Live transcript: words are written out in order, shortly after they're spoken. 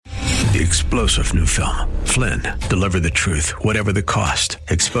The explosive new film, Flynn, deliver the truth, whatever the cost,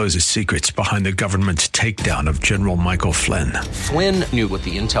 exposes secrets behind the government's takedown of General Michael Flynn. Flynn knew what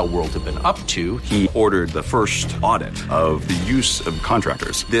the intel world had been up to. He ordered the first audit of the use of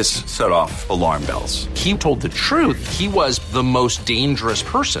contractors. This set off alarm bells. He told the truth. He was the most dangerous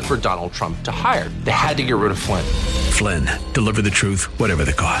person for Donald Trump to hire. They had to get rid of Flynn. Flynn, deliver the truth, whatever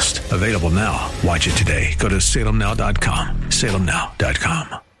the cost. Available now. Watch it today. Go to salemnow.com.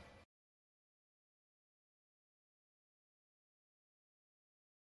 salemnow.com.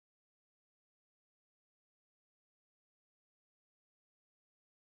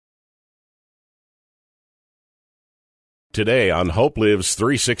 Today on Hope Lives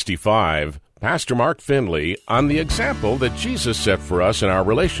 365, Pastor Mark Finley on the example that Jesus set for us in our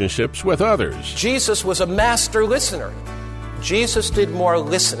relationships with others. Jesus was a master listener. Jesus did more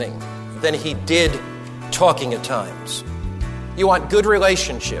listening than he did talking at times. You want good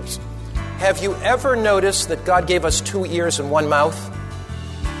relationships. Have you ever noticed that God gave us 2 ears and 1 mouth?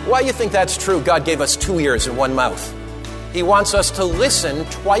 Why do you think that's true? God gave us 2 ears and 1 mouth. He wants us to listen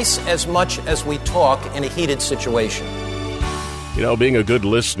twice as much as we talk in a heated situation. You know, being a good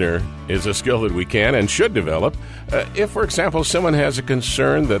listener is a skill that we can and should develop. If, for example, someone has a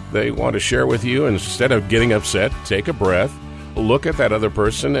concern that they want to share with you, instead of getting upset, take a breath, look at that other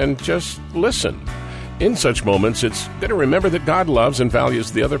person, and just listen. In such moments, it's good to remember that God loves and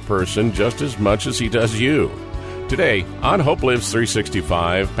values the other person just as much as he does you. Today, on Hope Lives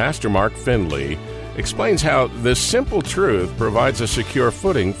 365, Pastor Mark Finley explains how this simple truth provides a secure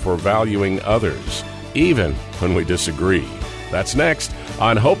footing for valuing others, even when we disagree. That's next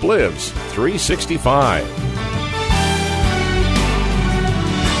on Hope Lives 365.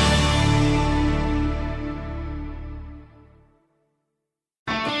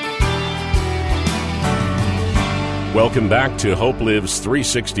 Welcome back to Hope Lives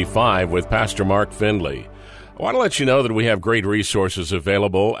 365 with Pastor Mark Finley. I want to let you know that we have great resources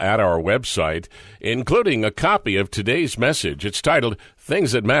available at our website, including a copy of today's message. It's titled,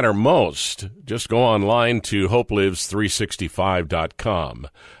 Things That Matter Most. Just go online to hopelives365.com.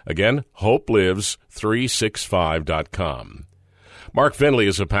 Again, hopelives365.com. Mark Finley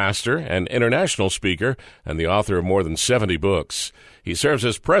is a pastor, an international speaker, and the author of more than 70 books. He serves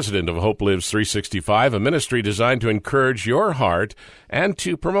as president of Hope Lives 365, a ministry designed to encourage your heart and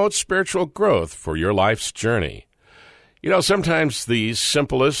to promote spiritual growth for your life's journey. You know, sometimes the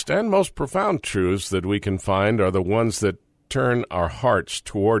simplest and most profound truths that we can find are the ones that turn our hearts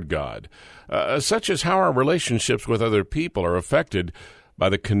toward God, such as how our relationships with other people are affected by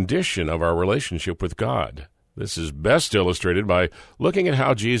the condition of our relationship with God. This is best illustrated by looking at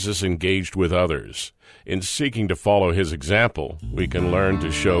how Jesus engaged with others. In seeking to follow his example, we can learn to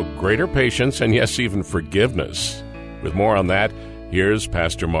show greater patience and, yes, even forgiveness. With more on that, here's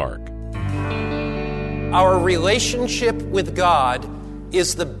Pastor Mark. Our relationship with God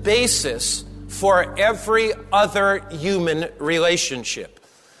is the basis for every other human relationship.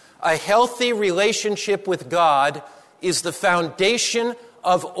 A healthy relationship with God is the foundation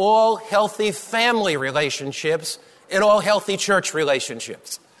of all healthy family relationships and all healthy church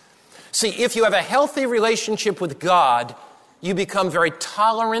relationships. See, if you have a healthy relationship with God, you become very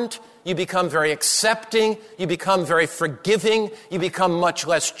tolerant, you become very accepting, you become very forgiving, you become much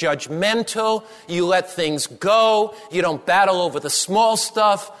less judgmental, you let things go, you don't battle over the small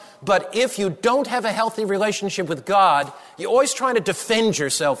stuff. But if you don't have a healthy relationship with God, you're always trying to defend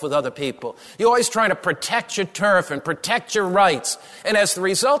yourself with other people. You're always trying to protect your turf and protect your rights. And as the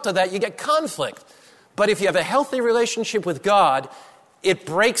result of that, you get conflict. But if you have a healthy relationship with God, it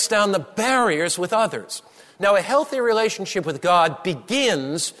breaks down the barriers with others. Now, a healthy relationship with God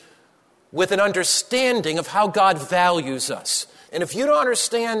begins with an understanding of how God values us. And if you don't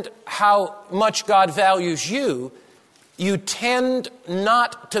understand how much God values you, you tend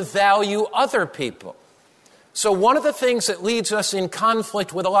not to value other people. So one of the things that leads us in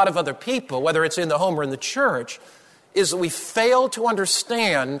conflict with a lot of other people, whether it's in the home or in the church, is that we fail to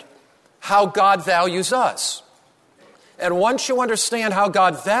understand how God values us. And once you understand how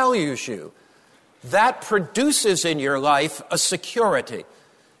God values you, that produces in your life a security,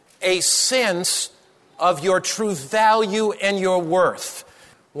 a sense of your true value and your worth.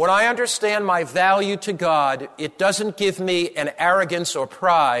 When I understand my value to God, it doesn't give me an arrogance or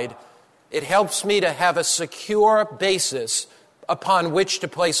pride. It helps me to have a secure basis upon which to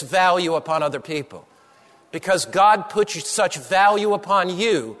place value upon other people. Because God puts such value upon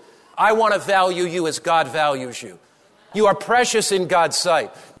you, I want to value you as God values you. You are precious in God's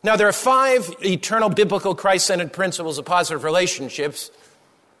sight. Now, there are 5 eternal biblical Christ-centered principles of positive relationships.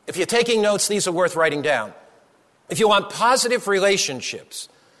 If you're taking notes, these are worth writing down. If you want positive relationships,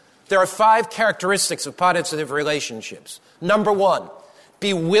 There are 5 characteristics of positive relationships. Number 1,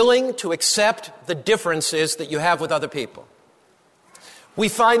 be willing to accept the differences that you have with other people. We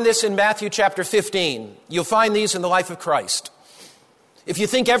find this in Matthew chapter 15. You'll find these in the life of Christ. If you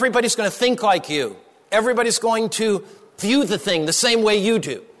think everybody's going to think like you, everybody's going to view the thing the same way you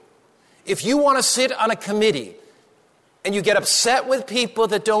do. If you want to sit on a committee and you get upset with people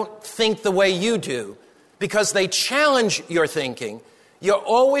that don't think the way you do because they challenge your thinking, you're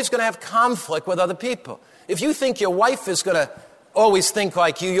always going to have conflict with other people. If you think your wife is going to always think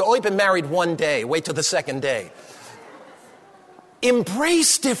like you've only been married one day. Wait till the second day.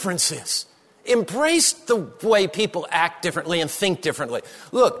 Embrace differences. Embrace the way people act differently and think differently.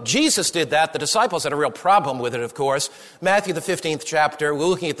 Look, Jesus did that. The disciples had a real problem with it, of course. Matthew, the 15th chapter, we're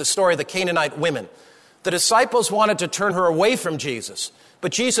looking at the story of the Canaanite women. The disciples wanted to turn her away from Jesus,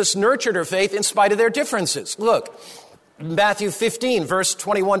 but Jesus nurtured her faith in spite of their differences. Look, Matthew 15, verse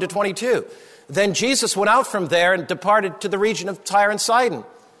 21 to 22. Then Jesus went out from there and departed to the region of Tyre and Sidon.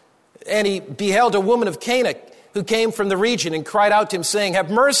 And he beheld a woman of Canaan who came from the region and cried out to him, saying,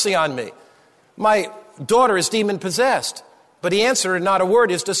 "Have mercy on me. My daughter is demon-possessed." But he answered not a word.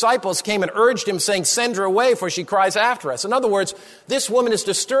 His disciples came and urged him, saying, "Send her away, for she cries after us." In other words, this woman is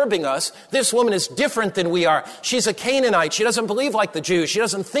disturbing us. This woman is different than we are. She's a Canaanite. She doesn't believe like the Jews. She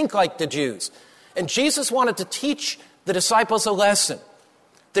doesn't think like the Jews. And Jesus wanted to teach the disciples a lesson,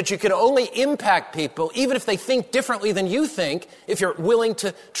 that you can only impact people, even if they think differently than you think, if you're willing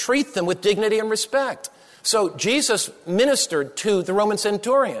to treat them with dignity and respect. So Jesus ministered to the Roman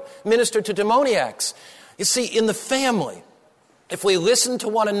centurion, ministered to demoniacs. You see, in the family, if we listen to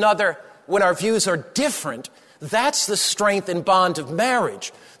one another when our views are different, that's the strength and bond of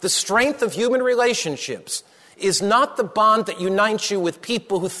marriage. The strength of human relationships is not the bond that unites you with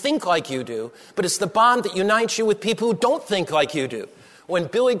people who think like you do, but it's the bond that unites you with people who don't think like you do. When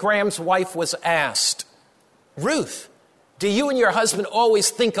Billy Graham's wife was asked, "Ruth, do you and your husband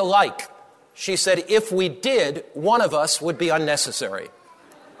always think alike?" She said, "If we did, one of us would be unnecessary."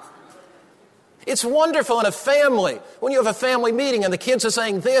 It's wonderful in a family when you have a family meeting and the kids are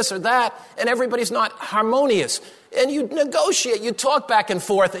saying this or that and everybody's not harmonious. And you negotiate, you talk back and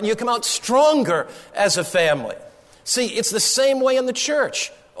forth, and you come out stronger as a family. See, it's the same way in the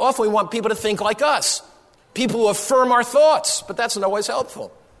church. Often we want people to think like us, people who affirm our thoughts, but that's not always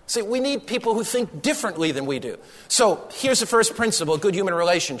helpful. See, we need people who think differently than we do. So here's the first principle of good human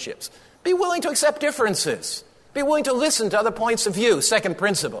relationships. Be willing to accept differences. Be willing to listen to other points of view. Second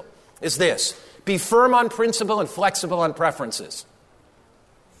principle is this: be firm on principle and flexible on preferences.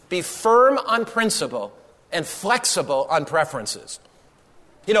 Be firm on principle and flexible on preferences.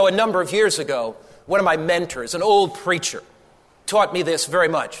 You know, a number of years ago, one of my mentors, an old preacher, taught me this very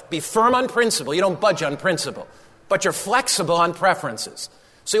much. Be firm on principle. You don't budge on principle, but you're flexible on preferences.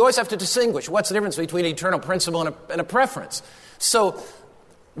 So you always have to distinguish what's the difference between an eternal principle and a preference. So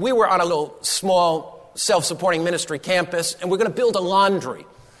we were on a little small self-supporting ministry campus, and we're going to build a laundry.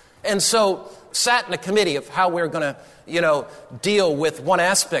 And so sat in a committee of how we're going to, deal with one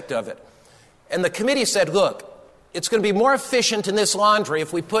aspect of it. And the committee said, look, it's going to be more efficient in this laundry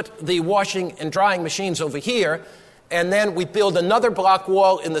if we put the washing and drying machines over here, and then we build another block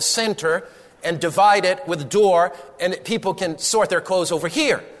wall in the center and divide it with a door, and people can sort their clothes over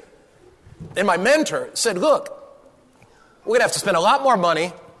here. And my mentor said, look, we're going to have to spend a lot more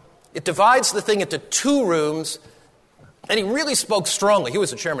money. It divides the thing into 2 rooms. And he really spoke strongly. He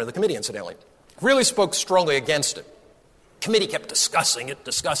was the chairman of the committee, incidentally. Really spoke strongly against it. Committee kept discussing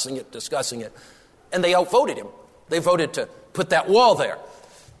it. And they outvoted him. They voted to put that wall there.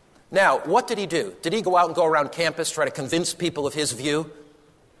 Now, what did he do? Did he go out and go around campus, try to convince people of his view?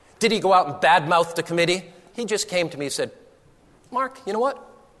 Did he go out and badmouth the committee? He just came to me and said, Mark, you know what?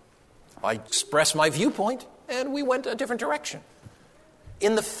 I expressed my viewpoint, and we went a different direction.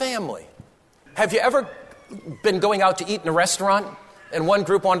 In the family, have you ever been going out to eat in a restaurant, and one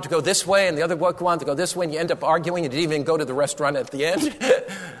group wanted to go this way, and the other group wanted to go this way, and you end up arguing, and you didn't even go to the restaurant at the end?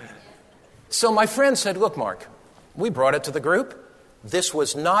 So my friend said, look, Mark, we brought it to the group. This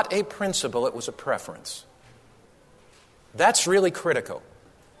was not a principle, it was a preference. That's really critical.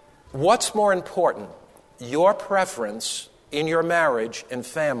 What's more important, your preference in your marriage and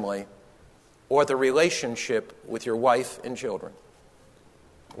family, or the relationship with your wife and children?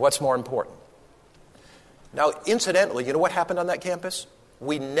 What's more important? Now, incidentally, you know what happened on that campus?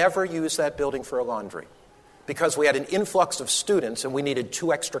 We never used that building for a laundry because we had an influx of students and we needed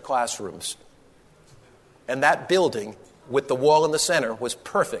 2 extra classrooms. And that building, with the wall in the center, was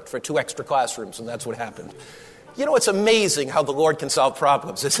perfect for 2 extra classrooms, and that's what happened. You know, it's amazing how the Lord can solve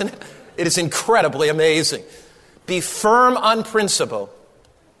problems, isn't it? It is incredibly amazing. Be firm on principle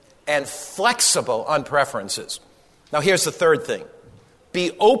and flexible on preferences. Now, here's the third thing.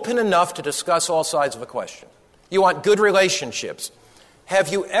 Be open enough to discuss all sides of a question. You want good relationships. Have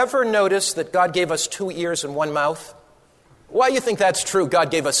you ever noticed that God gave us 2 ears and 1 mouth? Why do you think that's true?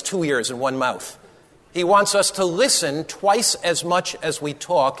 God gave us 2 ears and 1 mouth. He wants us to listen twice as much as we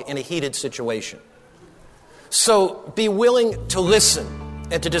talk in a heated situation. So be willing to listen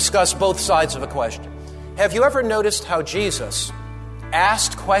and to discuss both sides of a question. Have you ever noticed how Jesus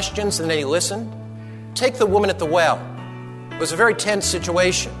asked questions and then he listened? Take the woman at the well. It was a very tense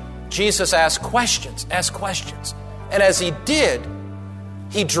situation. Jesus asked questions. And as he did,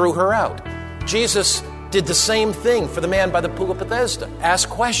 he drew her out. Jesus did the same thing for the man by the pool of Bethesda. Ask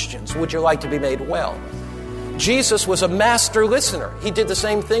questions. Would you like to be made well? Jesus was a master listener. He did the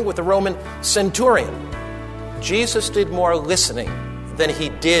same thing with the Roman centurion. Jesus did more listening than he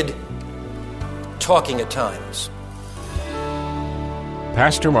did talking at times.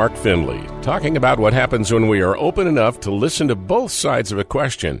 Pastor Mark Finley, talking about what happens when we are open enough to listen to both sides of a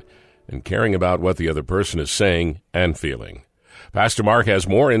question and caring about what the other person is saying and feeling. Pastor Mark has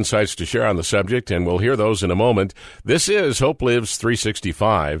more insights to share on the subject, and we'll hear those in a moment. This is Hope Lives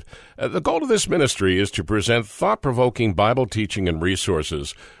 365. The goal of this ministry is to present thought-provoking Bible teaching and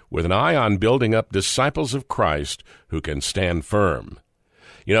resources with an eye on building up disciples of Christ who can stand firm.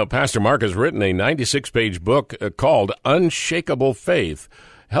 You know, Pastor Mark has written a 96-page book called Unshakable Faith,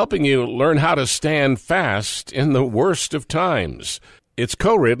 helping you learn how to stand fast in the worst of times. It's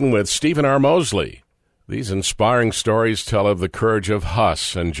co-written with Stephen R. Mosley. These inspiring stories tell of the courage of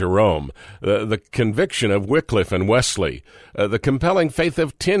Huss and Jerome, the conviction of Wycliffe and Wesley, the compelling faith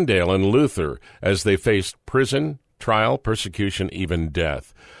of Tyndale and Luther as they faced prison, trial, persecution, even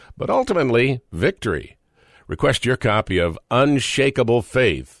death. But ultimately, victory. Request your copy of Unshakable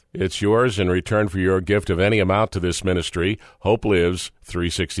Faith. It's yours in return for your gift of any amount to this ministry, Hope Lives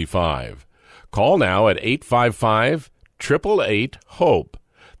 365. Call now at 855-888-HOPE.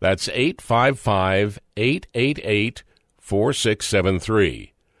 That's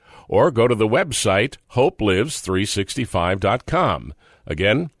 855-888-4673. Or go to the website, hopelives365.com.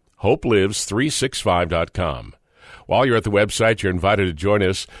 Again, hopelives365.com. While you're at the website, you're invited to join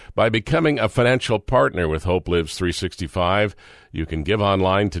us by becoming a financial partner with Hope Lives 365. You can give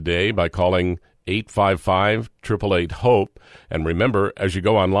online today by calling 855-888-HOPE. And remember, as you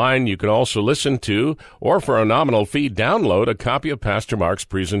go online, you can also listen to, or for a nominal fee, download a copy of Pastor Mark's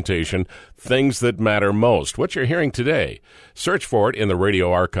presentation, Things That Matter Most, what you're hearing today. Search for it in the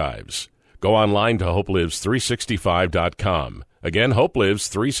radio archives. Go online to hopelives365.com. Again,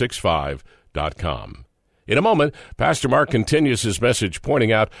 hopelives365.com. In a moment, Pastor Mark continues his message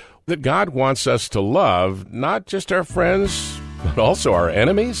pointing out that God wants us to love not just our friends, but also our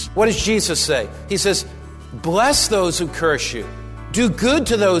enemies. What does Jesus say? He says, bless those who curse you. Do good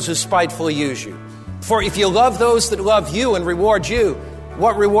to those who spitefully use you. For if you love those that love you and reward you,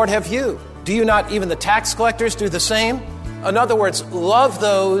 what reward have you? Do you not even the tax collectors do the same? In other words, love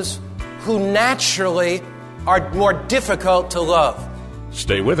those who naturally are more difficult to love.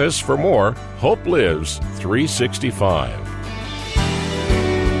 Stay with us for more Hope Lives 365.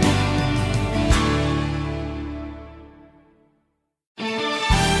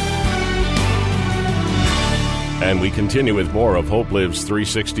 And we continue with more of Hope Lives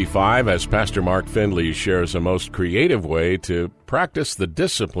 365 as Pastor Mark Finley shares a most creative way to practice the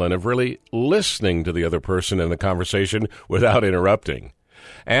discipline of really listening to the other person in the conversation without interrupting.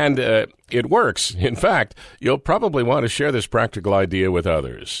 And it works. In fact, you'll probably want to share this practical idea with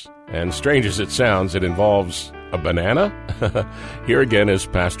others. And strange as it sounds, it involves a banana. Here again is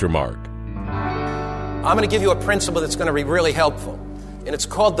Pastor Mark. I'm going to give you a principle that's going to be really helpful. And it's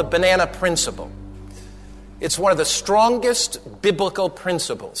called the banana principle. It's one of the strongest biblical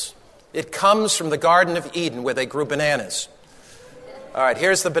principles. It comes from the Garden of Eden where they grew bananas. All right,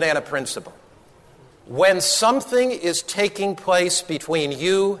 here's the banana principle. When something is taking place between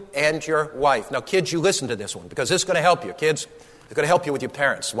you and your wife. Now, kids, you listen to this one because this is going to help you, kids. It's going to help you with your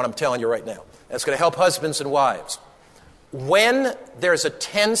parents, what I'm telling you right now. And it's going to help husbands and wives. When there's a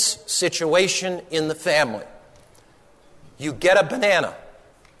tense situation in the family, you get a banana.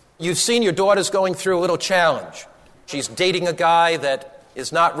 You've seen your daughter's going through a little challenge. She's dating a guy that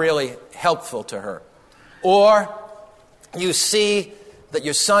is not really helpful to her. Or you see that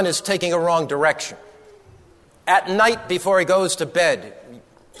your son is taking a wrong direction. At night before he goes to bed,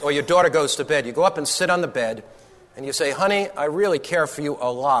 or your daughter goes to bed, you go up and sit on the bed and you say, honey, I really care for you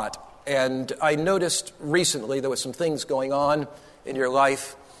a lot. And I noticed recently there were some things going on in your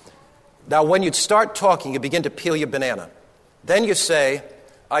life. Now, when you start talking, you begin to peel your banana. Then you say,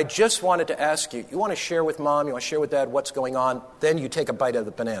 I just wanted to ask you, you want to share with Mom, you want to share with Dad what's going on, then you take a bite of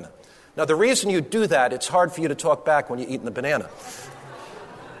the banana. Now, the reason you do that, it's hard for you to talk back when you're eating the banana.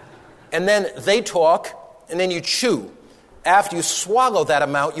 And then they talk, and then you chew. After you swallow that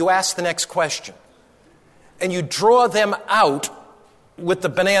amount, you ask the next question. And you draw them out with the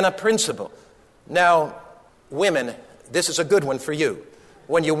banana principle. Now, women, this is a good one for you.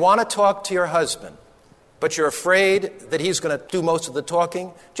 When you want to talk to your husband, but you're afraid that he's going to do most of the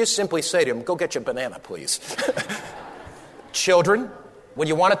talking, just simply say to him, go get your banana, please. Children, when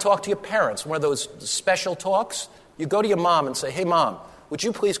you want to talk to your parents, one of those special talks, you go to your mom and say, hey, Mom, would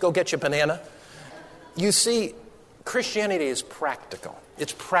you please go get your banana? You see, Christianity is practical.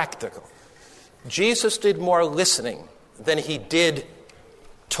 It's practical. Jesus did more listening than he did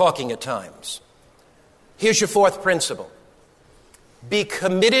talking at times. Here's your fourth principle. Be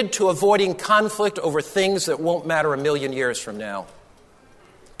committed to avoiding conflict over things that won't matter a million years from now.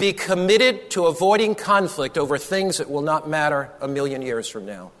 Be committed to avoiding conflict over things that will not matter a million years from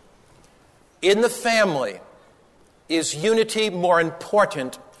now. In the family, is unity more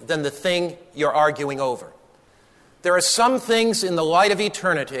important than the thing you're arguing over? There are some things in the light of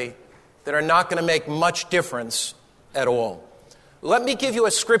eternity that are not going to make much difference at all. Let me give you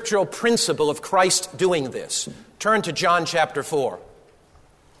a scriptural principle of Christ doing this. Turn to John chapter 4.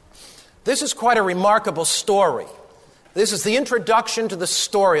 This is quite a remarkable story. This is the introduction to the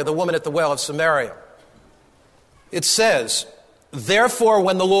story of the woman at the well of Samaria. It says, therefore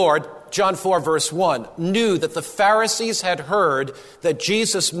when the Lord, John 4 verse 1, knew that the Pharisees had heard that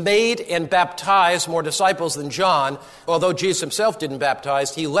Jesus made and baptized more disciples than John, although Jesus himself didn't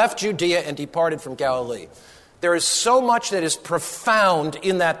baptize, he left Judea and departed from Galilee. There is so much that is profound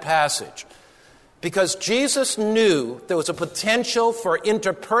in that passage. Because Jesus knew there was a potential for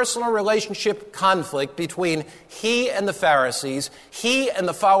interpersonal relationship conflict between he and the Pharisees, he and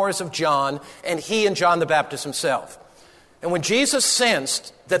the followers of John, and he and John the Baptist himself. And when Jesus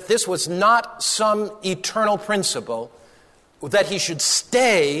sensed that this was not some eternal principle, that he should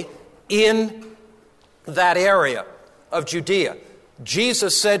stay in that area of Judea,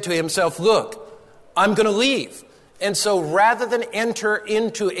 Jesus said to himself, look, I'm going to leave. And so rather than enter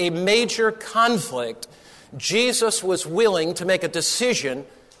into a major conflict, Jesus was willing to make a decision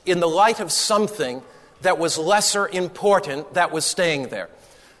in the light of something that was lesser important that was staying there.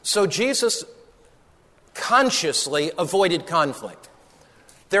 So Jesus consciously avoided conflict.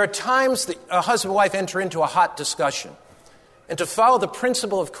 There are times that a husband and wife enter into a hot discussion. And to follow the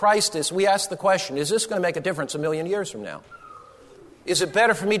principle of Christ is we ask the question, is this going to make a difference a million years from now? Is it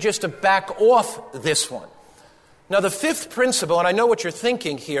better for me just to back off this one? Now, the fifth principle, and I know what you're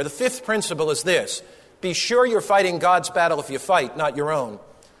thinking here, the fifth principle is this. Be sure you're fighting God's battle if you fight, not your own.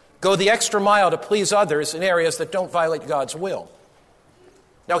 Go the extra mile to please others in areas that don't violate God's will.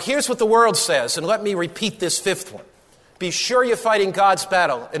 Now, here's what the world says, and let me repeat this fifth one. Be sure you're fighting God's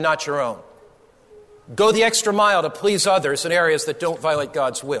battle and not your own. Go the extra mile to please others in areas that don't violate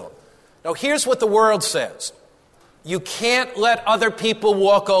God's will. Now, here's what the world says. You can't let other people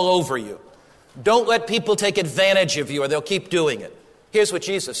walk all over you. Don't let people take advantage of you or they'll keep doing it. Here's what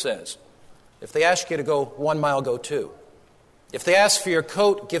Jesus says. If they ask you to go 1 mile, go 2. If they ask for your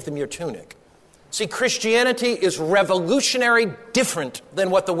coat, give them your tunic. See, Christianity is revolutionary different than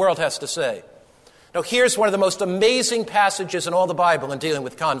what the world has to say. Now, here's one of the most amazing passages in all the Bible in dealing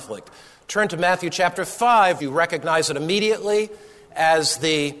with conflict. Turn to Matthew chapter 5. You recognize it immediately as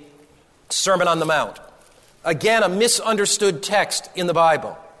the Sermon on the Mount. Again, a misunderstood text in the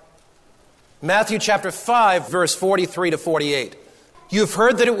Bible. Matthew chapter 5, verse 43 to 48. You've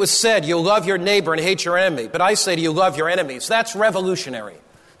heard that it was said, you'll love your neighbor and hate your enemy. But I say to you, love your enemies. That's revolutionary.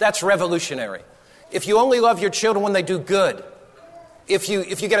 That's revolutionary. If you only love your children when they do good, if you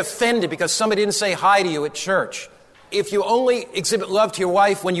get offended because somebody didn't say hi to you at church, if you only exhibit love to your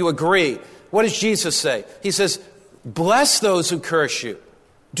wife when you agree, what does Jesus say? He says, bless those who curse you.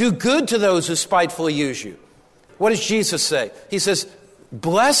 Do good to those who spitefully use you. What does Jesus say? He says,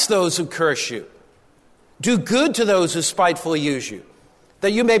 bless those who curse you. Do good to those who spitefully use you,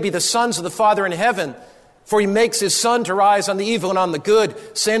 that you may be the sons of the Father in heaven, for he makes his sun to rise on the evil and on the good,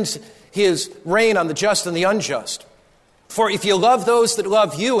 sends his rain on the just and the unjust. For if you love those that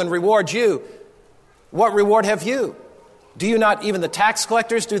love you and reward you, what reward have you? Do you not even the tax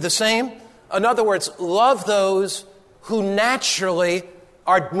collectors do the same? In other words, love those who naturally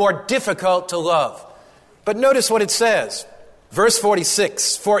are more difficult to love. But notice what it says. Verse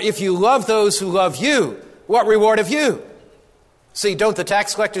 46, for if you love those who love you, what reward have you? See, don't the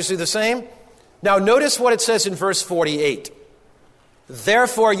tax collectors do the same? Now notice what it says in verse 48.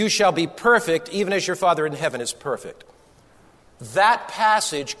 Therefore you shall be perfect, even as your Father in heaven is perfect. That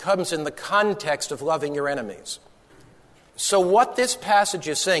passage comes in the context of loving your enemies. So what this passage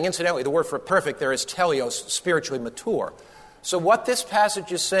is saying, incidentally, the word for perfect there is teleos, spiritually mature. So what this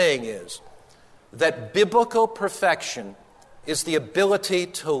passage is saying is that biblical perfection is the ability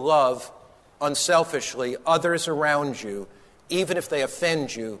to love unselfishly others around you, even if they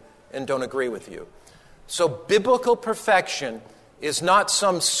offend you and don't agree with you. So biblical perfection is not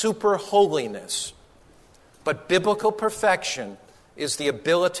some super holiness, but biblical perfection is the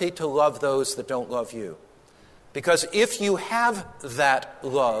ability to love those that don't love you. Because if you have that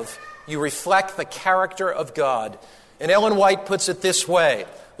love, you reflect the character of God. And Ellen White puts it this way: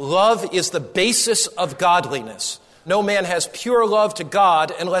 love is the basis of godliness. No man has pure love to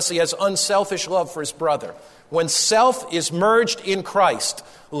God unless he has unselfish love for his brother. When self is merged in Christ,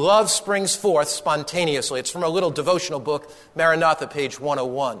 love springs forth spontaneously. It's from a little devotional book, Maranatha, page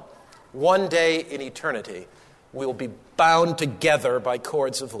 101. One day in eternity, we will be bound together by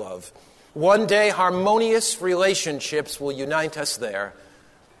cords of love. One day, harmonious relationships will unite us there.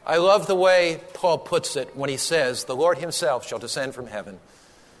 I love the way Paul puts it when he says, the Lord himself shall descend from heaven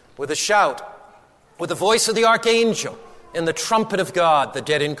with a shout, with the voice of the archangel and the trumpet of God. The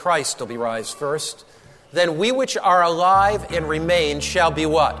dead in Christ will be raised first. Then we which are alive and remain shall be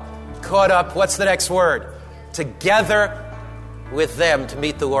what? Caught up, what's the next word? Together with them to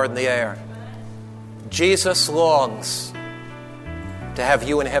meet the Lord in the air. Jesus longs to have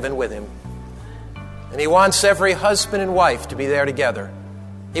you in heaven with him. And he wants every husband and wife to be there together.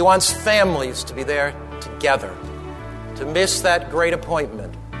 He wants families to be there together. To miss that great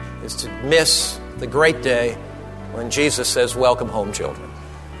appointment is to miss the great day when Jesus says, welcome home, children.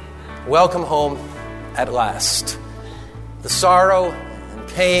 Welcome home at last. The sorrow and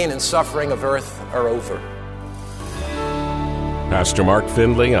pain and suffering of earth are over. Pastor Mark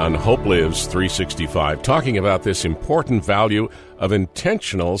Findlay on Hope Lives 365, talking about this important value of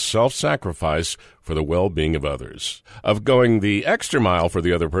intentional self-sacrifice for the well-being of others, of going the extra mile for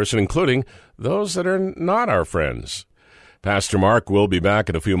the other person, including those that are not our friends. Pastor Mark will be back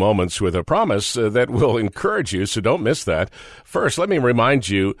in a few moments with a promise that will encourage you, so don't miss that. First, let me remind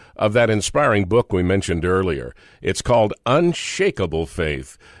you of that inspiring book we mentioned earlier. It's called Unshakable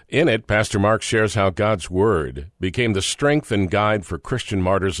Faith. In it, Pastor Mark shares how God's Word became the strength and guide for Christian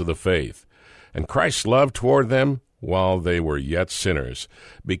martyrs of the faith, and Christ's love toward them while they were yet sinners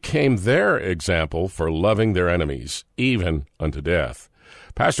became their example for loving their enemies, even unto death.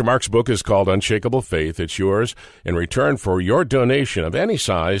 Pastor Mark's book is called Unshakable Faith. It's yours in return for your donation of any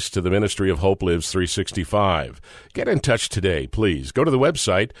size to the ministry of Hope Lives 365. Get in touch today, please. Go to the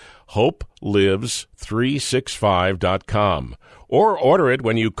website, hopelives365.com, or order it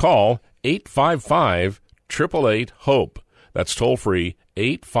when you call 855-888-HOPE. That's toll-free,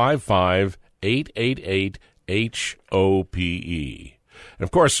 855-888-HOPE. And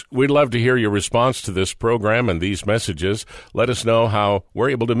of course, we'd love to hear your response to this program and these messages. Let us know how we're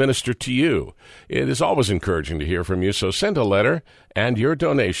able to minister to you. It is always encouraging to hear from you, so send a letter and your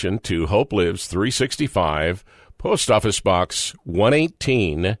donation to Hope Lives 365, Post Office Box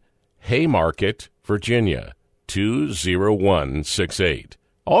 118, Haymarket, Virginia, 20168.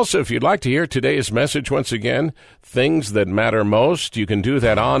 Also, if you'd like to hear today's message once again, Things That Matter Most, you can do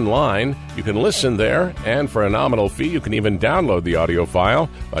that online. You can listen there, and for a nominal fee, you can even download the audio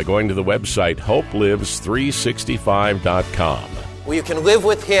file by going to the website hopelives365.com. Well, you can live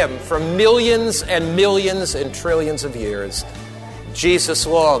with him for millions and millions and trillions of years. Jesus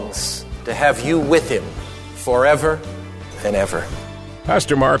longs to have you with him forever and ever.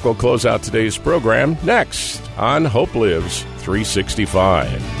 Pastor Mark will close out today's program next on Hope Lives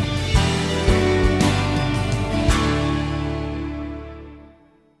 365.